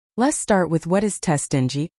Let's start with what is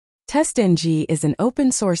TestNG. TestNG is an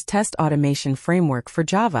open-source test automation framework for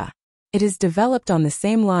Java. It is developed on the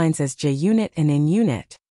same lines as JUnit and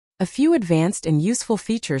InUnit. A few advanced and useful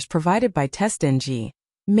features provided by TestNG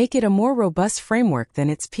make it a more robust framework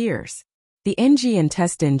than its peers. The NG in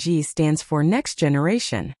TestNG stands for Next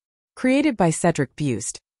Generation. Created by Cedric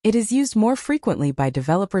Buist, it is used more frequently by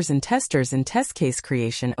developers and testers in test case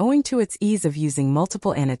creation owing to its ease of using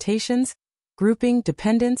multiple annotations, grouping,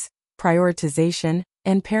 dependence, prioritization,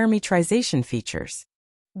 and parameterization features.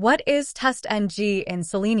 What is TestNG in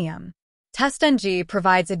Selenium? TestNG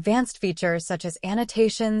provides advanced features such as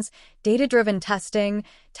annotations, data-driven testing,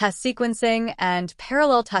 test sequencing, and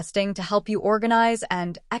parallel testing to help you organize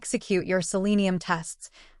and execute your Selenium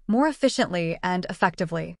tests more efficiently and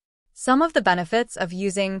effectively. Some of the benefits of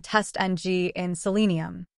using TestNG in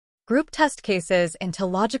Selenium: group test cases into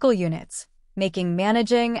logical units, making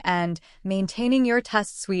managing and maintaining your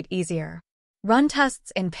test suite easier. Run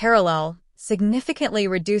tests in parallel, significantly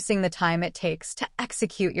reducing the time it takes to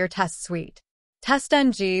execute your test suite.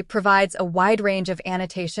 TestNG provides a wide range of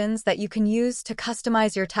annotations that you can use to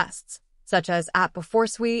customize your tests, such as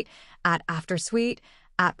 @BeforeSuite, @AfterSuite,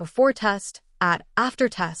 @BeforeTest,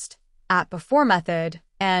 @AfterTest, @BeforeMethod,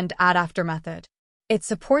 and @AfterMethod. It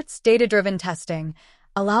supports data-driven testing,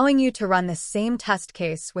 allowing you to run the same test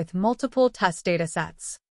case with multiple test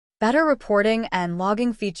datasets. Better reporting and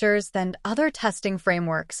logging features than other testing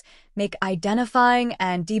frameworks make identifying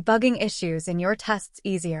and debugging issues in your tests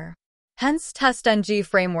easier. Hence, TestNG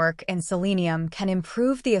framework in Selenium can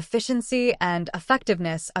improve the efficiency and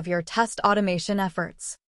effectiveness of your test automation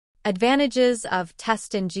efforts. Advantages of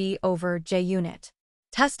TestNG over JUnit.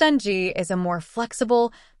 TestNG is a more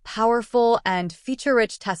flexible, powerful, and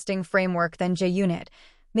feature-rich testing framework than JUnit,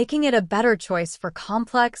 making it a better choice for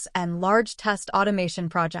complex and large test automation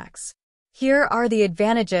projects. Here are the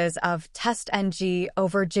advantages of TestNG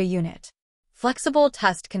over JUnit. Flexible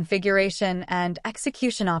test configuration and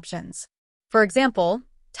execution options. For example,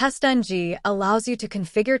 TestNG allows you to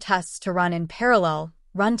configure tests to run in parallel,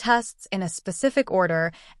 run tests in a specific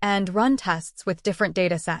order, and run tests with different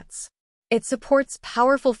datasets. It supports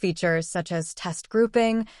powerful features such as test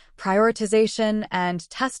grouping, prioritization, and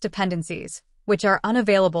test dependencies, which are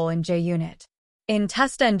unavailable in JUnit. In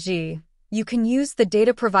TestNG, you can use the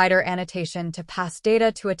data provider annotation to pass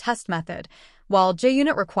data to a test method, while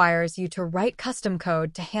JUnit requires you to write custom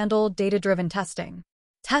code to handle data-driven testing.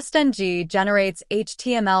 TestNG generates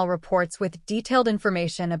HTML reports with detailed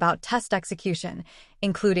information about test execution,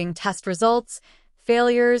 including test results,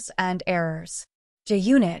 failures, and errors.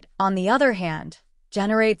 JUnit, on the other hand,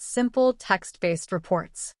 generates simple text-based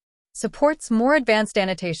reports. Supports more advanced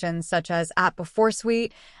annotations such as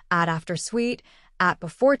 @BeforeSuite, @AfterSuite,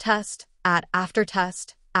 @BeforeTest,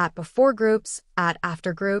 @AfterTest, @BeforeGroups,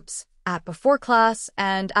 @AfterGroups, @BeforeClass,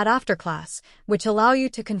 and @AfterClass, which allow you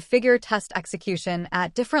to configure test execution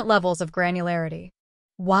at different levels of granularity.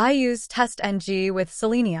 Why use TestNG with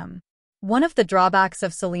Selenium? One of the drawbacks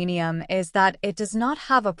of Selenium is that it does not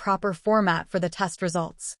have a proper format for the test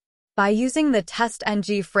results. By using the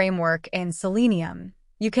TestNG framework in Selenium,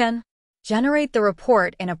 you can generate the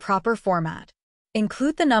report in a proper format,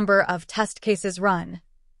 include the number of test cases run,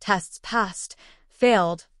 tests passed,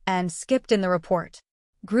 failed, and skipped in the report,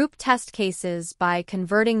 group test cases by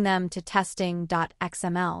converting them to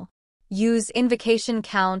testing.xml, use invocation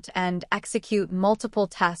count and execute multiple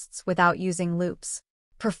tests without using loops,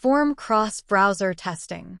 perform cross-browser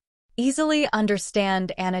testing, easily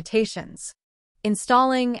understand annotations,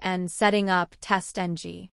 installing and setting up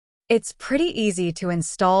TestNG. It's pretty easy to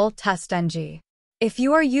install TestNG. If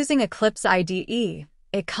you are using Eclipse IDE,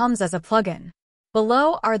 it comes as a plugin.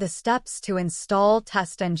 Below are the steps to install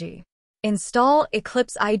TestNG. Install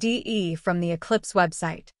Eclipse IDE from the Eclipse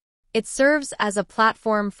website. It serves as a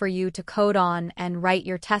platform for you to code on and write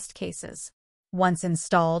your test cases. Once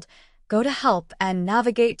installed, go to Help and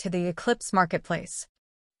navigate to the Eclipse Marketplace.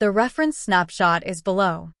 The reference snapshot is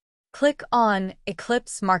below. Click on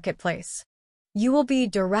Eclipse Marketplace. You will be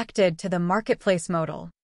directed to the Marketplace modal.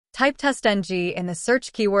 Type TestNG in the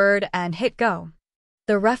search keyword and hit Go.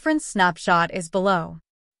 The reference snapshot is below.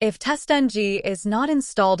 If TestNG is not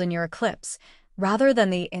installed in your Eclipse, rather than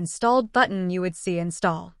the Installed button you would see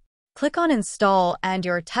Install, click on Install and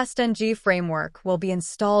your TestNG framework will be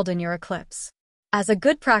installed in your Eclipse. As a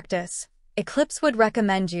good practice, Eclipse would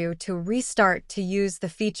recommend you to restart to use the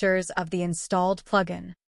features of the installed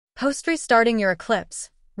plugin. Post restarting your Eclipse,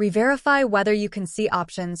 re-verify whether you can see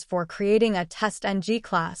options for creating a TestNG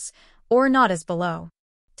class or not as below.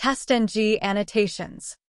 TestNG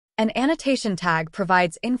Annotations. An annotation tag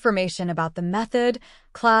provides information about the method,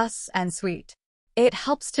 class, and suite. It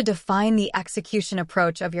helps to define the execution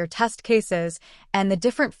approach of your test cases and the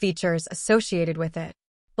different features associated with it.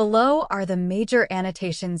 Below are the major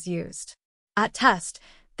annotations used. At test,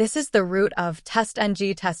 this is the root of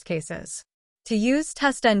TestNG test cases. To use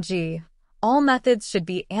TestNG, all methods should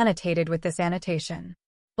be annotated with this annotation.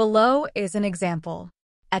 Below is an example.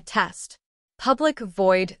 At test, public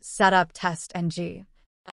void setup TestNG.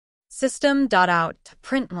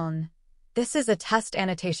 System.out.println. This is a test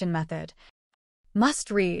annotation method.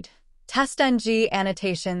 Must read TestNG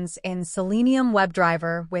Annotations in Selenium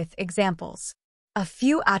WebDriver with examples. A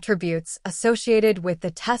few attributes associated with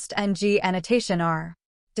the TestNG annotation are: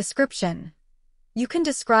 description. You can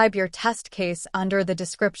describe your test case under the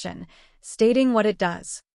description, stating what it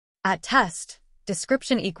does. At test,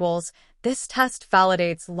 description equals, this test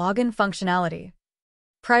validates login functionality.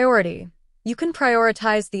 Priority. You can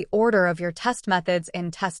prioritize the order of your test methods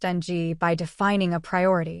in TestNG by defining a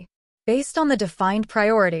priority. Based on the defined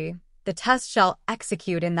priority, the test shall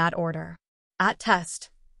execute in that order. At test,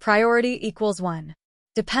 priority equals 1.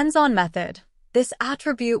 Depends on method. This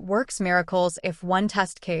attribute works miracles if one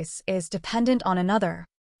test case is dependent on another.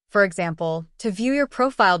 For example, to view your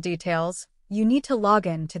profile details, you need to log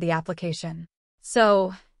in to the application.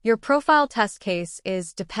 So, your profile test case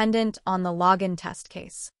is dependent on the login test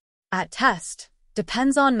case. At test,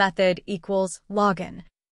 depends on method equals login.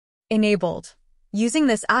 Enabled. Using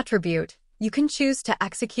this attribute, you can choose to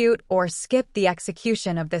execute or skip the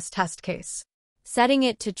execution of this test case. Setting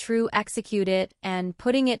it to true, execute it, and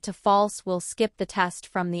putting it to false will skip the test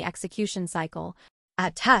from the execution cycle.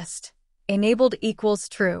 At test, enabled equals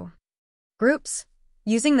true. Groups.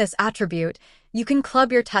 Using this attribute, you can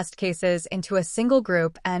club your test cases into a single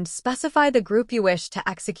group and specify the group you wish to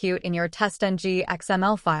execute in your TestNG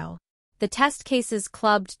XML file. The test cases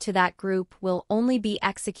clubbed to that group will only be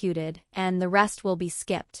executed, and the rest will be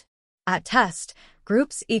skipped. At test,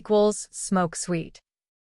 groups equals smoke suite.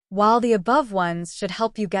 While the above ones should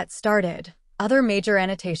help you get started, other major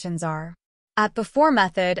annotations are: at before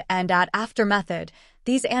method and at after method.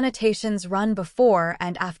 These annotations run before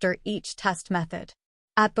and after each test method.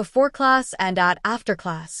 At before class and at after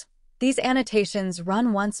class. These annotations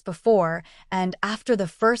run once before and after the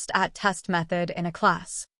first at test method in a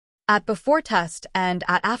class. At before test and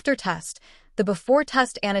at after test, the before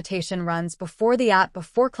test annotation runs before the at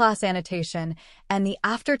before class annotation, and the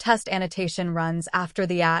after test annotation runs after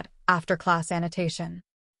the at after class annotation.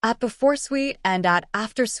 At before suite and at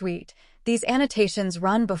after suite, these annotations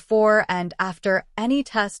run before and after any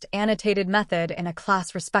test annotated method in a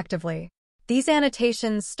class respectively. These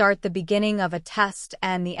annotations start the beginning of a test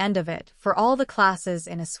and the end of it for all the classes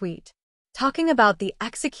in a suite. Talking about the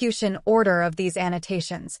execution order of these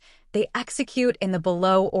annotations, they execute in the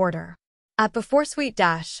below order: at before suite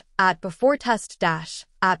dash, at before test dash,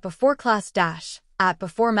 at before class dash, at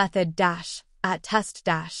before method dash, at test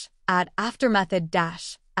dash, at after method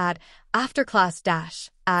dash, at after class dash,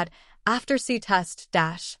 at after test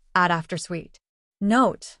dash, at after suite.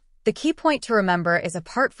 Note: the key point to remember is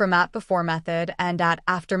apart from at before method and at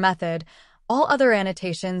after method, all other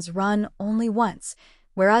annotations run only once,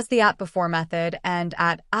 whereas the at before method and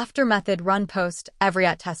at after method run post every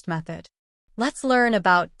at test method. Let's learn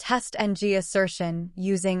about TestNG assertion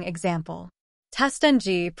using example.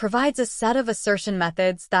 TestNG provides a set of assertion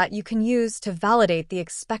methods that you can use to validate the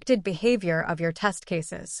expected behavior of your test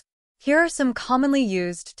cases. Here are some commonly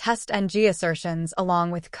used TestNG assertions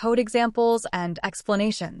along with code examples and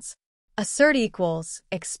explanations. Assert equals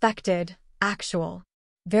expected, actual.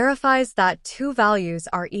 Verifies that two values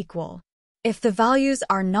are equal. If the values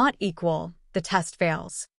are not equal, the test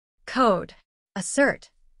fails. Code. Assert.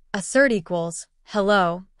 Assert equals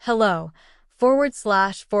hello, hello,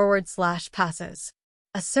 // passes.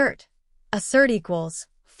 Assert. Assert equals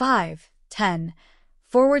 5, 10,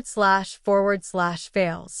 //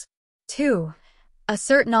 fails. 2.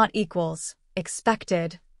 Assert not equals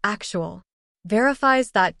expected, actual.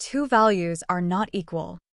 Verifies that two values are not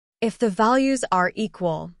equal. If the values are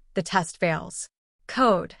equal, the test fails.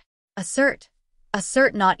 Code. Assert.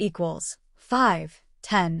 Assert not equals 5,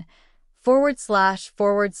 10,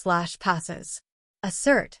 // passes.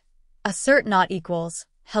 Assert. Assert not equals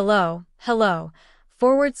hello, hello,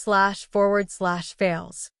 //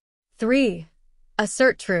 fails. 3.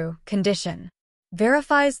 Assert true, condition.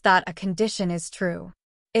 Verifies that a condition is true.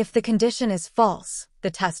 If the condition is false,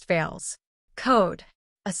 the test fails. Code.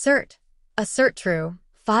 Assert. Assert true,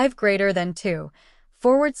 5 greater than 2,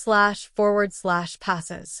 //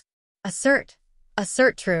 passes. Assert.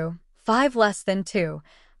 Assert true, 5 less than 2,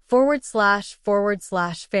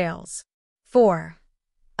 // fails. 4.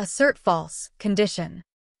 Assert false, condition.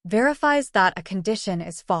 Verifies that a condition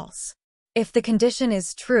is false. If the condition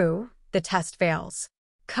is true, the test fails.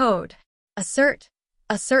 Code. Assert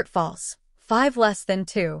false, 5 less than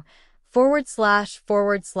 2,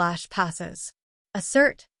 // passes.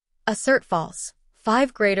 Assert false,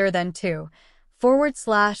 5 greater than 2,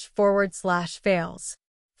 // fails.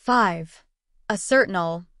 5. Assert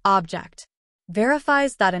null, object.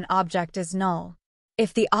 Verifies that an object is null.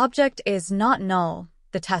 If the object is not null,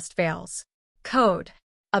 the test fails. Code.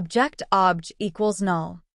 Object obj equals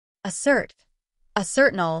null. Assert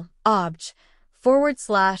null, obj,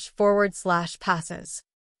 // passes.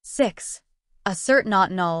 6. Assert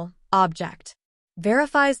not null, object.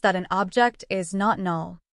 Verifies that an object is not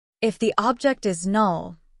null. If the object is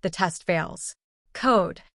null, the test fails.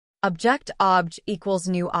 Code. Object obj equals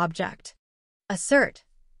new object. Assert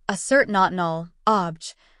not null,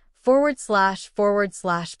 obj,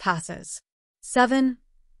 // passes. 7.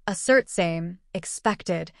 Assert same,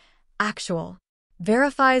 expected, actual.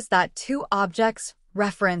 Verifies that two objects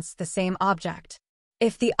reference the same object.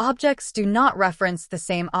 If the objects do not reference the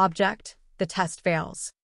same object, the test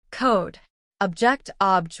fails. Code. Object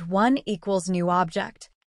obj 1 equals new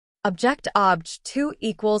object. Object obj 2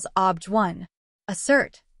 equals obj 1.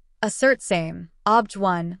 Assert same, obj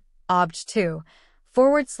 1, obj 2,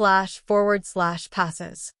 //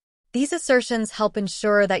 passes. These assertions help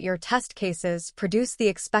ensure that your test cases produce the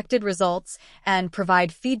expected results and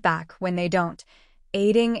provide feedback when they don't,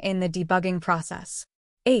 aiding in the debugging process.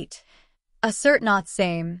 8. Assert not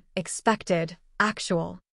same, expected,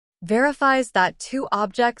 actual. Verifies that two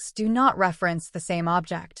objects do not reference the same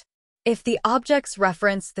object. If the objects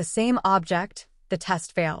reference the same object, the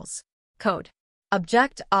test fails. Code.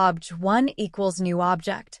 Object obj 1 equals new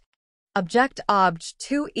object. Object obj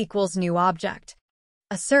 2 equals new object.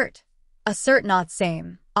 Assert not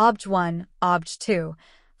same, obj 1, obj 2,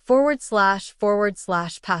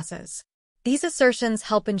 // passes. These assertions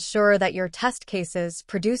help ensure that your test cases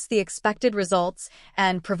produce the expected results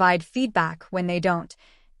and provide feedback when they don't,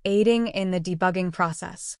 aiding in the debugging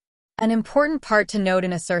process. An important part to note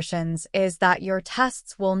in assertions is that your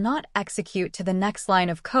tests will not execute to the next line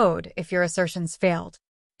of code if your assertions failed.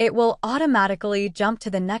 It will automatically jump to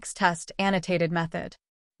the next test annotated method.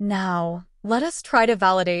 Now, let us try to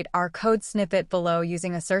validate our code snippet below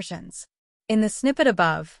using assertions. In the snippet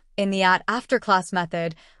above, in the @afterClass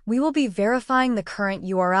method, we will be verifying the current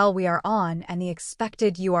URL we are on and the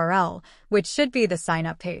expected URL, which should be the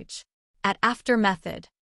signup page. @after method,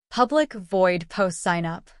 public void post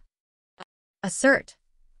signup. Assert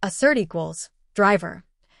equals driver.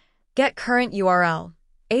 Get current URL,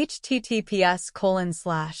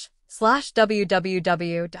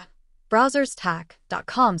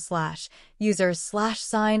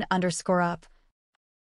 https://www.browserstack.com/users/sign_up